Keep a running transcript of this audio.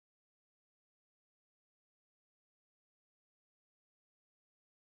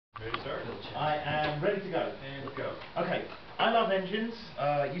Ready to start? I am ready to go. And go. Okay, I love engines.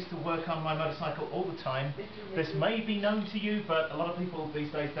 Used to work on my motorcycle all the time. This may be known to you, but a lot of people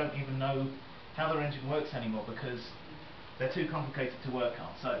these days don't even know how their engine works anymore because they're too complicated to work on.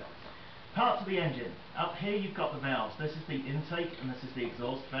 So, parts of the engine. Up here you've got the valves. This is the intake and this is the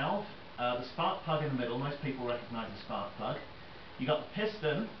exhaust valve. The spark plug in the middle, most people recognise the spark plug. You've got the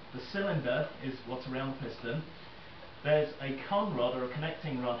piston, the cylinder is what's around the piston. There's a con rod or a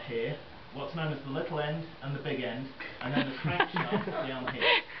connecting rod here, what's known as the little end and the big end, and then the crankshaft down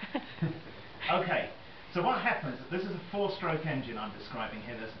here. Okay, so what happens, this is a 4-stroke engine I'm describing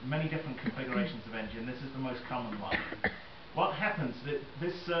here. There's many different configurations of engine. This is the most common one. What happens,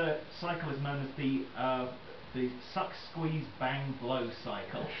 this cycle is known as the suck, squeeze, bang, blow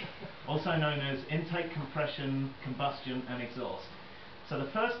cycle, also known as intake, compression, combustion and exhaust. So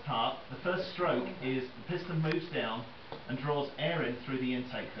the first part, the first stroke, is the piston moves down and draws air in through the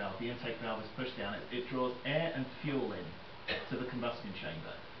intake valve. The intake valve is pushed down. It draws air and fuel in to the combustion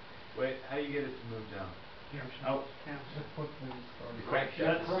chamber. Wait, how do you get it to move down? Oh, The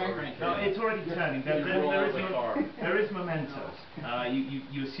crankshaft. no, it's already turning. There is momentum.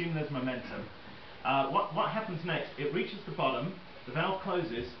 You assume there's momentum. What happens next? It reaches the bottom, the valve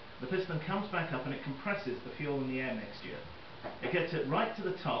closes, the piston comes back up and it compresses the fuel and the air mixture. It gets it right to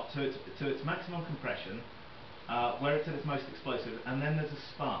the top, to its maximum compression, where it's at its most explosive, and then there's a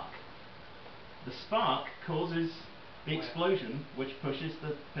spark. The spark causes the explosion, which pushes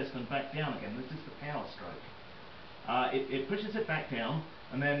the piston back down again. This is the power stroke. It pushes it back down,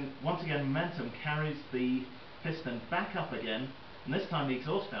 and then once again momentum carries the piston back up again, and this time the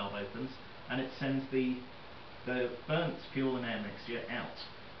exhaust valve opens, and it sends the burnt fuel and air mixture out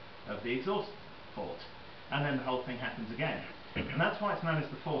of the exhaust port. And then the whole thing happens again. And that's why it's known as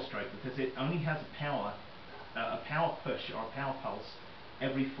the 4-stroke, because it only has a power push or a power pulse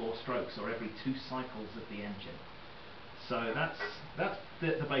every 4 strokes or every 2 cycles of the engine. So that's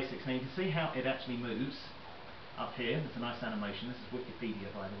the basics. Now you can see how it actually moves up here. There's a nice animation. This is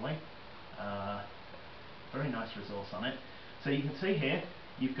Wikipedia, by the way. Very nice resource on it. So you can see here,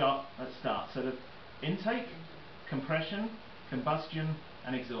 you've got, let's start. So the intake, compression, combustion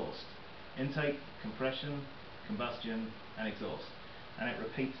and exhaust. Intake, compression, combustion and exhaust. And it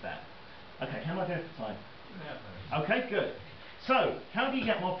repeats that. Okay, how am I doing for time? Okay, good. So, how do you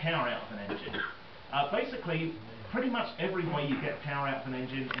get more power out of an engine? Basically, pretty much every way you get power out of an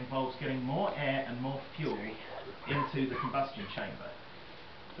engine involves getting more air and more fuel into the combustion chamber.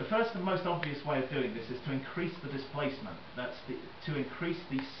 The first and most obvious way of doing this is to increase the displacement. That's to increase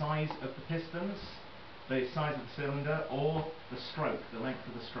the size of the pistons, the size of the cylinder, or the stroke, the length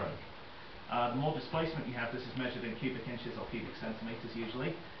of the stroke. The more displacement you have, this is measured in cubic inches or cubic centimetres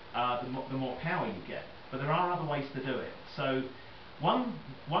usually, the more power you get. But there are other ways to do it. So one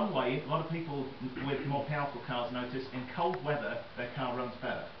way, a lot of people with more powerful cars notice in cold weather their car runs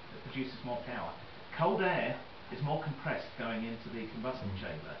better. It produces more power. Cold air is more compressed going into the combustion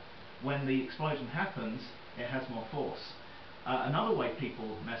chamber. When the explosion happens, it has more force. Another way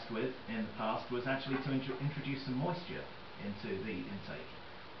people messed with in the past was actually to introduce some moisture into the intake.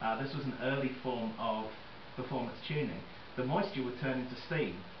 This was an early form of performance tuning. The moisture would turn into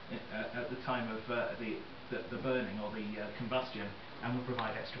steam at the time of the burning or the combustion and would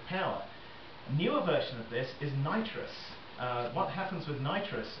provide extra power. A newer version of this is nitrous. What happens with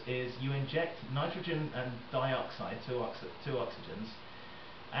nitrous is you inject nitrogen and dioxide, two oxygens,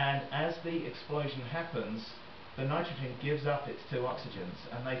 and as the explosion happens, the nitrogen gives up its 2 oxygens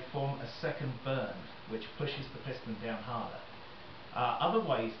and they form a second burn which pushes the piston down harder. Other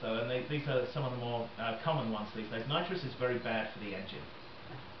ways though, and these are some of the more common ones these days, nitrous is very bad for the engine.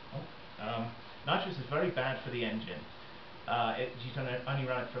 Nitrous is very bad for the engine. You can only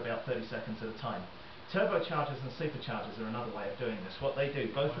run it for about 30 seconds at a time. Turbochargers and superchargers are another way of doing this. What they do,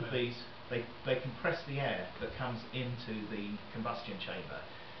 both of these, they compress the air that comes into the combustion chamber.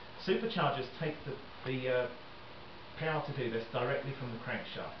 Superchargers take the power to do this directly from the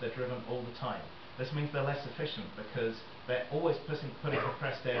crankshaft. They're driven all the time. This means they're less efficient because they're always putting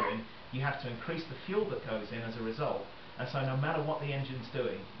compressed air in. You have to increase the fuel that goes in as a result, and so no matter what the engine's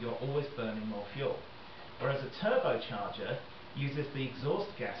doing, you're always burning more fuel. Whereas a turbocharger uses the exhaust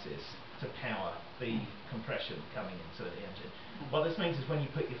gases to power the compression coming into the engine. What this means is when you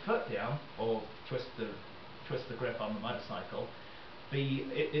put your foot down or twist the grip on the motorcycle,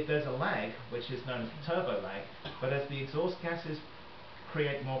 there's a lag, which is known as the turbo lag, but as the exhaust gases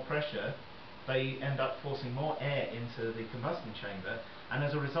create more pressure, they end up forcing more air into the combustion chamber, and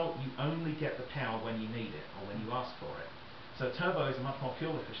as a result you only get the power when you need it or when you ask for it. So turbo is a much more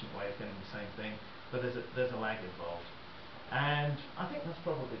fuel efficient way of getting the same thing, but there's a lag involved. And I think that's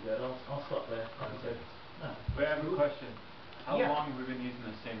probably good. I'll stop there. Okay. No. Wait, I have a question. How Yeah. long have we been using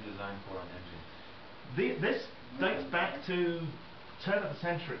the same design for on engines? This dates back to turn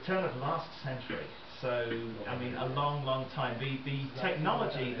of last century. So I mean, a long, long time. The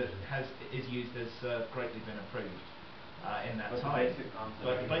technology that is used has greatly been improved in that But time. the basic concept.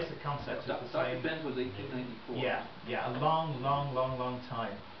 But the basic concept is the same. Dr. Benz was 1894. Yeah, a long, long, long, long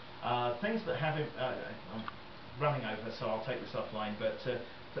time. Things that have I'm running over, so I'll take this offline. But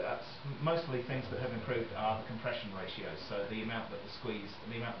mostly things that have improved are the compression ratios. So the amount of the squeeze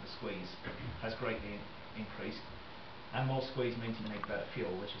has greatly increased. And more squeeze means you need better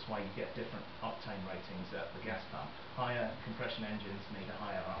fuel, which is why you get different octane ratings at the gas pump. Higher compression engines need a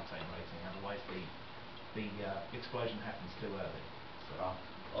higher octane rating, otherwise the explosion happens too early. So.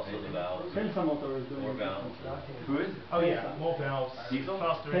 Also the valves. Tesla motor is doing More valves. Who is it? Oh yeah, more valves, Diesel?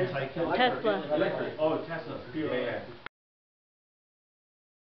 faster intake. Tesla. Oh, Tesla. Yeah, yeah.